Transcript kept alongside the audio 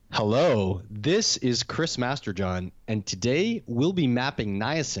Hello, this is Chris Masterjohn, and today we'll be mapping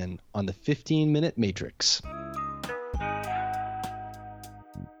niacin on the 15-minute matrix.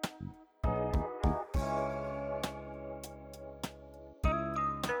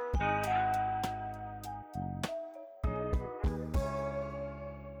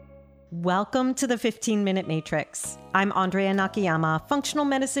 Welcome to the 15-Minute Matrix. I'm Andrea Nakayama, functional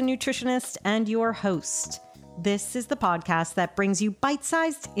medicine nutritionist and your host. This is the podcast that brings you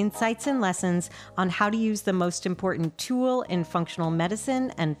bite-sized insights and lessons on how to use the most important tool in functional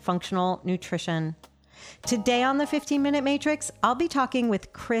medicine and functional nutrition. Today on the 15-Minute Matrix, I'll be talking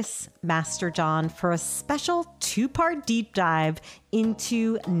with Chris Masterjohn for a special two-part deep dive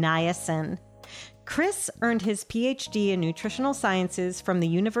into niacin. Chris earned his PhD in nutritional sciences from the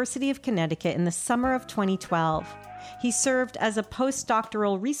University of Connecticut in the summer of 2012. He served as a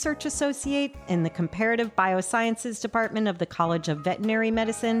postdoctoral research associate in the Comparative Biosciences Department of the College of Veterinary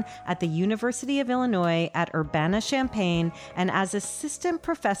Medicine at the University of Illinois at Urbana-Champaign and as assistant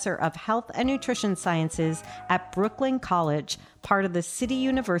professor of health and nutrition sciences at Brooklyn College, part of the City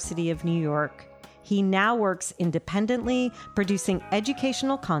University of New York. He now works independently, producing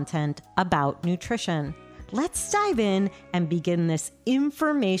educational content about nutrition. Let's dive in and begin this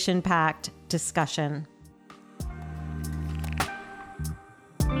information-packed discussion.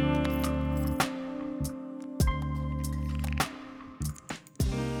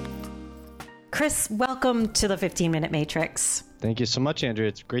 Chris, welcome to the 15-Minute Matrix. Thank you so much, Andrea.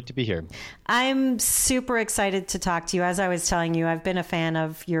 It's great to be here. I'm super excited to talk to you. As I was telling you, I've been a fan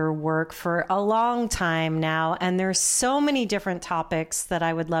of your work for a long time now, and there's so many different topics that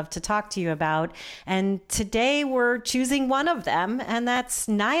I would love to talk to you about. And today we're choosing one of them, and that's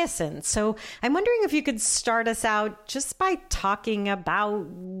niacin. So I'm wondering if you could start us out just by talking about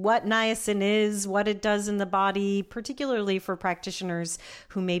what niacin is, what it does in the body, particularly for practitioners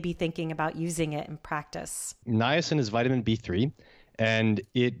who may be thinking about using it in practice. Niacin is vitamin B3. And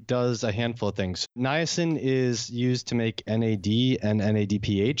it does a handful of things. Niacin is used to make NAD and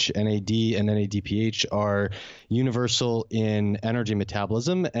NADPH. NAD and NADPH are universal in energy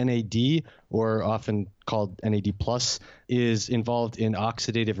metabolism. NAD, or often called NAD+, is involved in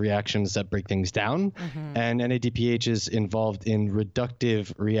oxidative reactions that break things down. And NADPH is involved in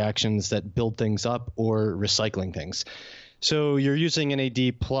reductive reactions that build things up or recycling things. So you're using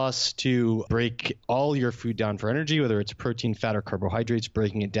NAD plus to break all your food down for energy, whether it's protein, fat, or carbohydrates.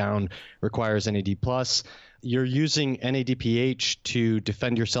 Breaking it down requires NAD plus. You're using NADPH to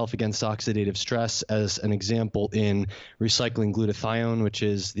defend yourself against oxidative stress, as an example in recycling glutathione, which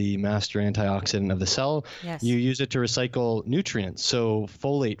is the master antioxidant of the cell. Yes. You use it to recycle nutrients. So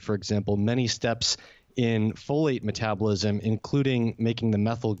folate, for example, many steps in folate metabolism, including making the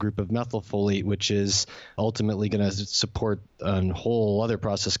methyl group of methylfolate, which is ultimately going to support a whole other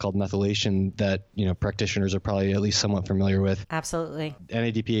process called methylation that, practitioners are probably at least somewhat familiar with. Absolutely.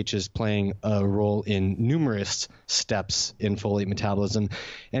 NADPH is playing a role in numerous steps in folate metabolism.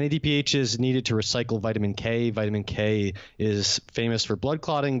 NADPH is needed to recycle vitamin K. Vitamin K is famous for blood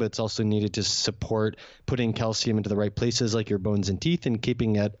clotting, but it's also needed to support putting calcium into the right places like your bones and teeth and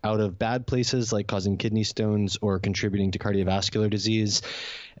keeping it out of bad places like causing kidney stones or contributing to cardiovascular disease.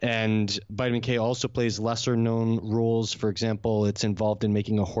 And vitamin K also plays lesser known roles. For example, it's involved in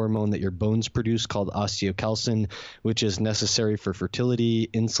making a hormone that your bones produce called osteocalcin, which is necessary for fertility,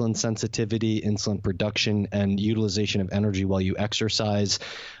 insulin sensitivity, insulin production, and utilization of energy while you exercise.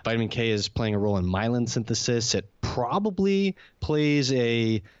 Vitamin K is playing a role in myelin synthesis. It probably plays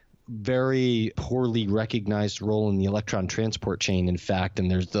a very poorly recognized role in the electron transport chain, in fact,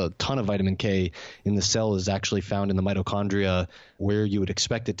 and there's a ton of vitamin K in the cell is actually found in the mitochondria where you would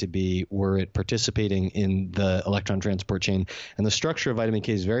expect it to be were it participating in the electron transport chain. And the structure of vitamin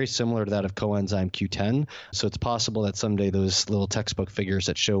K is very similar to that of coenzyme Q10. So it's possible that someday those little textbook figures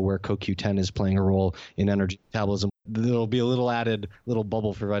that show where CoQ10 is playing a role in energy metabolism, there'll be a little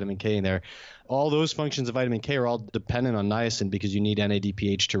bubble for vitamin K in there. All those functions of vitamin K are all dependent on niacin because you need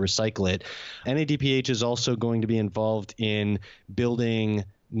NADPH to recycle it. NADPH is also going to be involved in building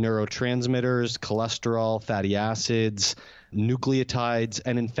neurotransmitters, cholesterol, fatty acids, nucleotides,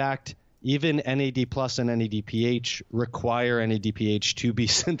 and in fact, even NAD plus and NADPH require NADPH to be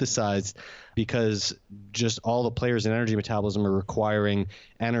synthesized because just all the players in energy metabolism are requiring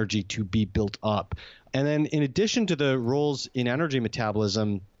energy to be built up. And then in addition to the roles in energy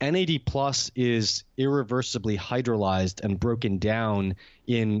metabolism, NAD plus is irreversibly hydrolyzed and broken down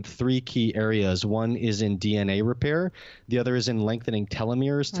in 3 key areas. One is in DNA repair. The other is in lengthening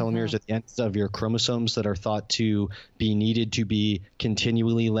telomeres. Telomeres are the ends of your chromosomes that are thought to be needed to be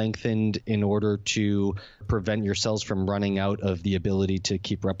continually lengthened in order to prevent your cells from running out of the ability to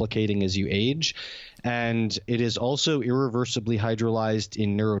keep replicating as you age. And it is also irreversibly hydrolyzed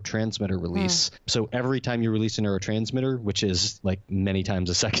in neurotransmitter release. So every time you release a neurotransmitter, which is like many times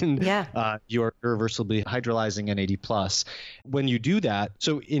a second, you are irreversibly hydrolyzing NAD+. When you do that,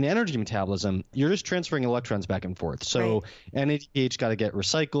 so in energy metabolism, you're just transferring electrons back and forth. So NADPH got to get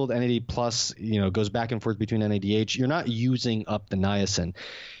recycled. NAD+, goes back and forth between NADH. You're not using up the niacin.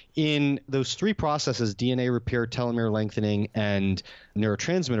 In those 3 processes, DNA repair, telomere lengthening, and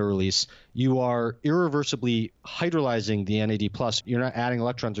neurotransmitter release, you are irreversibly hydrolyzing the NAD+. You're not adding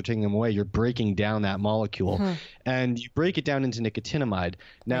electrons or taking them away. You're breaking down that molecule. And you break it down into nicotinamide.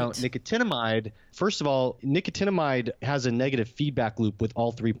 Now, nicotinamide, first of all, nicotinamide has a negative feedback loop with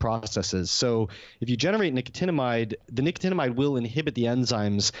all 3 processes. So if you generate nicotinamide, the nicotinamide will inhibit the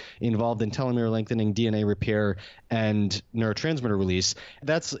enzymes involved in telomere lengthening, DNA repair, and neurotransmitter release.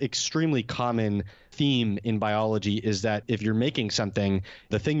 That's extremely common theme in biology, is that if you're making something,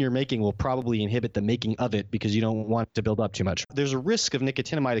 the thing you're making will probably inhibit the making of it because you don't want to build up too much. There's a risk of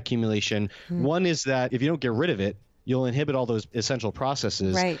nicotinamide accumulation. One is that if you don't get rid of it, you'll inhibit all those essential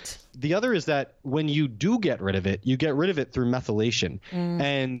processes. Right. The other is that when you do get rid of it, you get rid of it through methylation.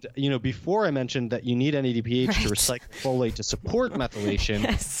 And, before I mentioned that you need NADPH to recycle folate to support methylation,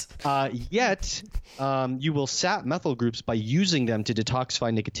 yet you will sap methyl groups by using them to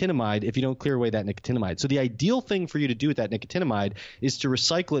detoxify nicotinamide if you don't clear away that nicotinamide. So the ideal thing for you to do with that nicotinamide is to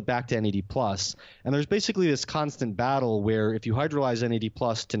recycle it back to NAD+. And there's basically this constant battle where if you hydrolyze NAD+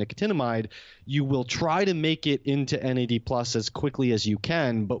 to nicotinamide, you will try to make it into NAD+ as quickly as you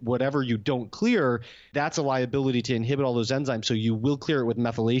can, but whatever you don't clear, that's a liability to inhibit all those enzymes. So you will clear it with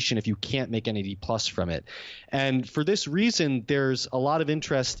methylation if you can't make NAD+ from it. And for this reason, there's a lot of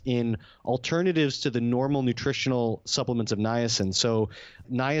interest in alternatives to the normal nutritional supplements of niacin. So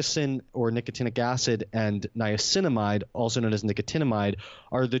niacin, or nicotinic acid, and niacinamide, also known as nicotinamide,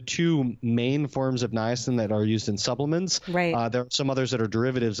 are the 2 main forms of niacin that are used in supplements. There are some others that are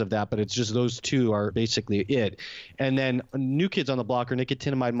derivatives of that, but it's just those 2 are basically it. And then new kids on the block are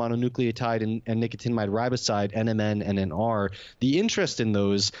nicotinamide mononucleotide and nicotinamide riboside, NMN and NR. The interest in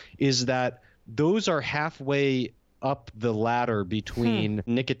those is that those are halfway up the ladder between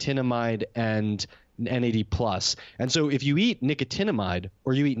nicotinamide and NAD+. And so if you eat nicotinamide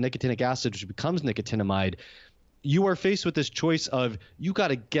or you eat nicotinic acid, which becomes nicotinamide, you are faced with this choice of you got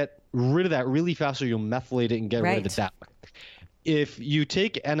to get rid of that really fast or you'll methylate it and get rid of it that way. If you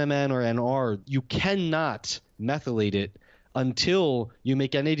take NMN or NR, you cannot methylate it until you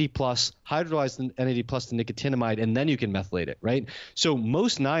make NAD+, hydrolyze the NAD+ to nicotinamide, and then you can methylate it, right? So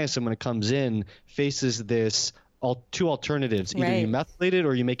most niacin, when it comes in, faces this 2 alternatives. Either you methylate it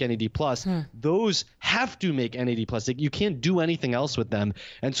or you make NAD+. Those have to make NAD+. You can't do anything else with them.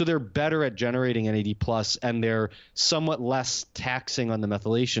 And so they're better at generating NAD+, and they're somewhat less taxing on the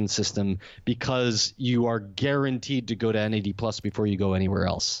methylation system because you are guaranteed to go to NAD+ before you go anywhere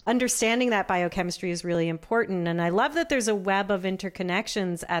else. Understanding that biochemistry is really important. And I love that there's a web of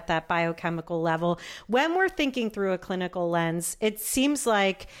interconnections at that biochemical level. When we're thinking through a clinical lens, it seems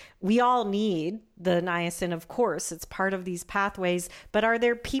like we all need the niacin, of course. It's part of these pathways. But are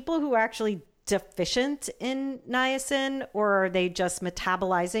there people who are actually deficient in niacin, or are they just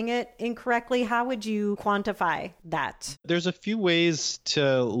metabolizing it incorrectly? How would you quantify that? There's a few ways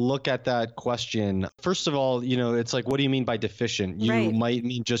to look at that question. First of all, it's like, what do you mean by deficient? You might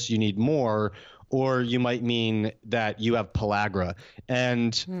mean just you need more, or you might mean that you have pellagra.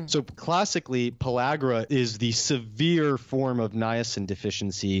 And so classically, pellagra is the severe form of niacin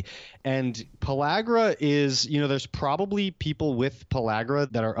deficiency. And pellagra is, there's probably people with pellagra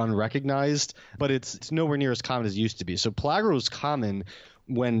that are unrecognized, but it's nowhere near as common as it used to be. So pellagra was common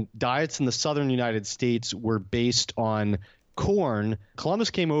when diets in the southern United States were based on corn.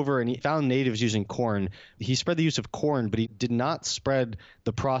 Columbus came over and he found natives using corn. He spread the use of corn, but he did not spread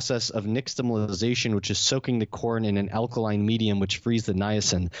the process of nixtamalization, which is soaking the corn in an alkaline medium, which frees the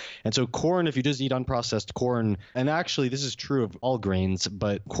niacin. And so corn, if you just eat unprocessed corn, and actually this is true of all grains,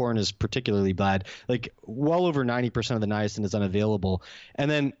 but corn is particularly bad, like well over 90% of the niacin is unavailable.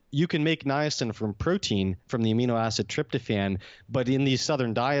 And then you can make niacin from protein, from the amino acid tryptophan, but in these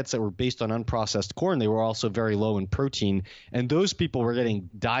southern diets that were based on unprocessed corn, they were also very low in protein. And those people were getting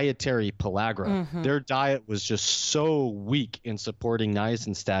dietary pellagra. Their diet was just so weak in supporting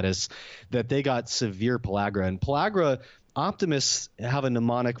niacin status that they got severe pellagra. And pellagra optimists have a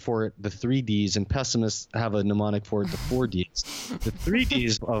mnemonic for it, the 3Ds, and pessimists have a mnemonic for it, the 4Ds. The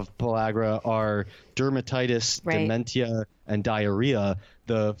 3Ds of pellagra are dermatitis, Right. dementia, and diarrhea.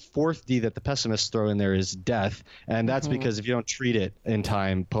 The fourth D that the pessimists throw in there is death, and that's because if you don't treat it in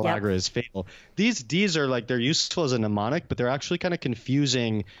time, pellagra is fatal. These Ds are like, they're useful as a mnemonic, but they're actually kind of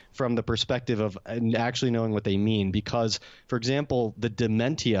confusing from the perspective of actually knowing what they mean. Because, for example, the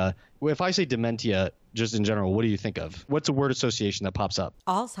dementia, if I say dementia, just in general, what do you think of? What's a word association that pops up?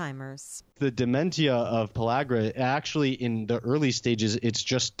 Alzheimer's. The dementia of pellagra, actually in the early stages, it's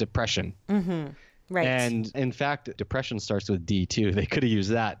just depression. Right. And in fact, depression starts with D too. They could have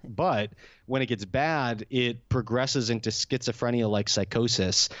used that. But when it gets bad, it progresses into schizophrenia like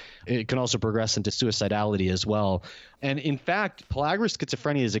psychosis. It can also progress into suicidality as well. And in fact, pellagra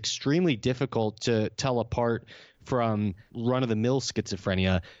schizophrenia is extremely difficult to tell apart from run-of-the-mill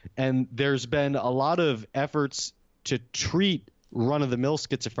schizophrenia. And there's been a lot of efforts to treat run-of-the-mill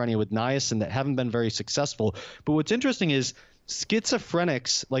schizophrenia with niacin that haven't been very successful. But what's interesting is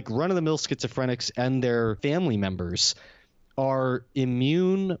schizophrenics, like run-of-the-mill schizophrenics and their family members, are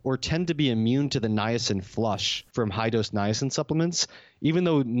immune or tend to be immune to the niacin flush from high-dose niacin supplements. Even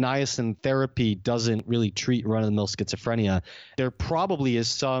though niacin therapy doesn't really treat run-of-the-mill schizophrenia, there probably is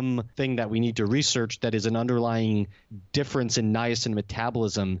something that we need to research that is an underlying difference in niacin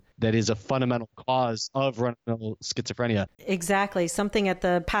metabolism that is a fundamental cause of run-of-the-mill schizophrenia. Exactly. Something at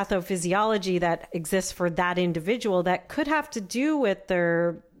the pathophysiology that exists for that individual that could have to do with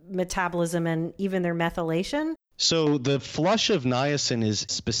their metabolism and even their methylation. So the flush of niacin is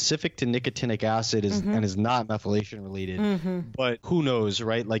specific to nicotinic acid and is not methylation related. But who knows,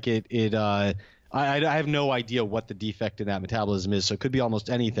 right? Like I have no idea what the defect in that metabolism is. So it could be almost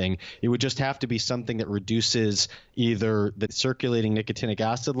anything. It would just have to be something that reduces either the circulating nicotinic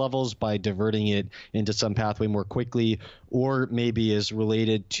acid levels by diverting it into some pathway more quickly, or maybe is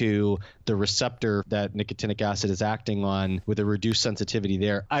related to the receptor that nicotinic acid is acting on with a reduced sensitivity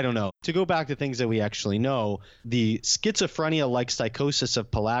there. I don't know. To go back to things that we actually know, the schizophrenia-like psychosis of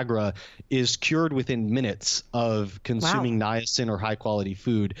pellagra is cured within minutes of consuming niacin or high-quality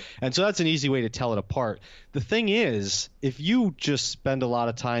food. And so that's an easy way to tell it apart. The thing is, if you just spend a lot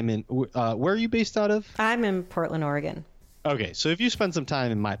of time in where are you based out of? I'm in Portland, Oregon. Okay, so if you spend some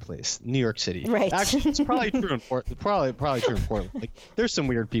time in my place, New York City, right? Actually, it's probably true in Portland. Probably true in Portland. Like, there's some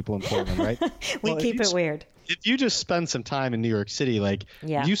weird people in Portland, right? We keep it weird. If you just spend some time in New York City, like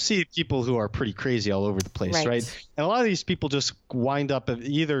you see people who are pretty crazy all over the place, right? And a lot of these people just wind up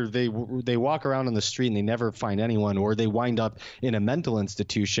either they walk around on the street and they never find anyone, or they wind up in a mental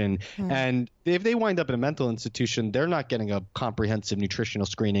institution. And if they wind up in a mental institution, they're not getting a comprehensive nutritional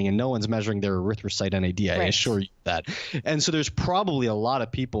screening, and no one's measuring their erythrocyte NAD. I assure you that. And so there's probably a lot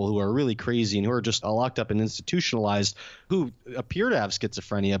of people who are really crazy and who are just locked up and institutionalized who appear to have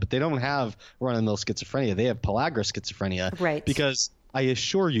schizophrenia, but they don't have run-of-the-mill schizophrenia. They have pellagra schizophrenia. Right. Because I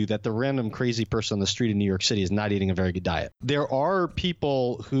assure you that the random crazy person on the street in New York City is not eating a very good diet. There are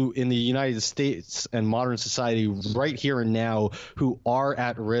people who in the United States and modern society right here and now who are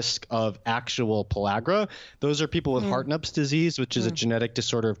at risk of actual pellagra. Those are people with Hartnup's disease, which is a genetic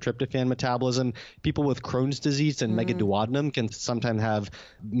disorder of tryptophan metabolism. People with Crohn's disease and megaduodenum can sometimes have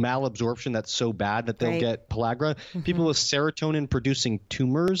malabsorption that's so bad that they'll get pellagra. People with serotonin producing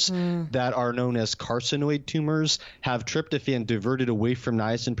tumors that are known as carcinoid tumors have tryptophan diverted away from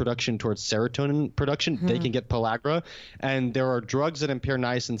niacin production towards serotonin production. They can get pellagra. And there are drugs that impair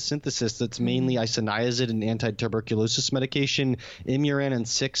niacin synthesis. That's mainly isoniazid and anti-tuberculosis medication, Imuran and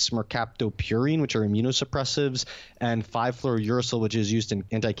 6-mercaptopurine, which are immunosuppressives, and 5-fluorouracil, which is used in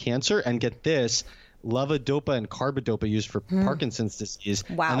anti-cancer. And get this, levodopa and carbidopa used for Parkinson's disease.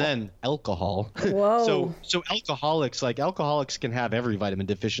 Wow. And then alcohol. Whoa. So alcoholics can have every vitamin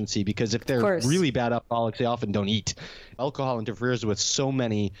deficiency because if they're really bad alcoholics, they often don't eat. Alcohol interferes with so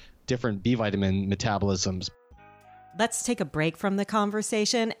many different B vitamin metabolisms. Let's take a break from the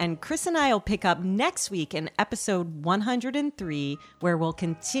conversation, and Chris and I will pick up next week in episode 103, where we'll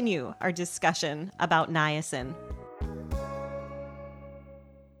continue our discussion about niacin.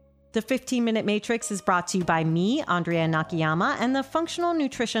 The 15-Minute Matrix is brought to you by me, Andrea Nakayama, and the Functional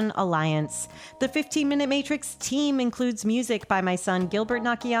Nutrition Alliance. The 15-Minute Matrix team includes music by my son Gilbert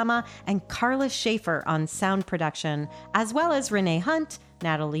Nakayama and Carla Schaefer on sound production, as well as Renee Hunt,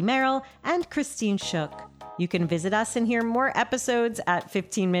 Natalie Merrill, and Christine Shook. You can visit us and hear more episodes at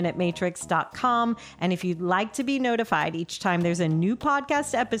 15minutematrix.com. And if you'd like to be notified each time there's a new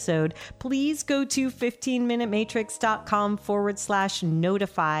podcast episode, please go to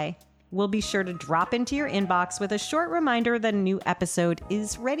 15minutematrix.com/notify. We'll be sure to drop into your inbox with a short reminder that a new episode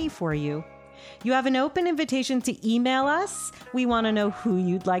is ready for you. You have an open invitation to email us. We want to know who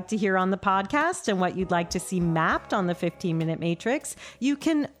you'd like to hear on the podcast and what you'd like to see mapped on the 15-Minute Matrix. You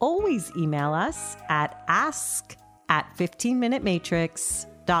can always email us at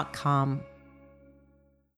ask@15minutematrix.com.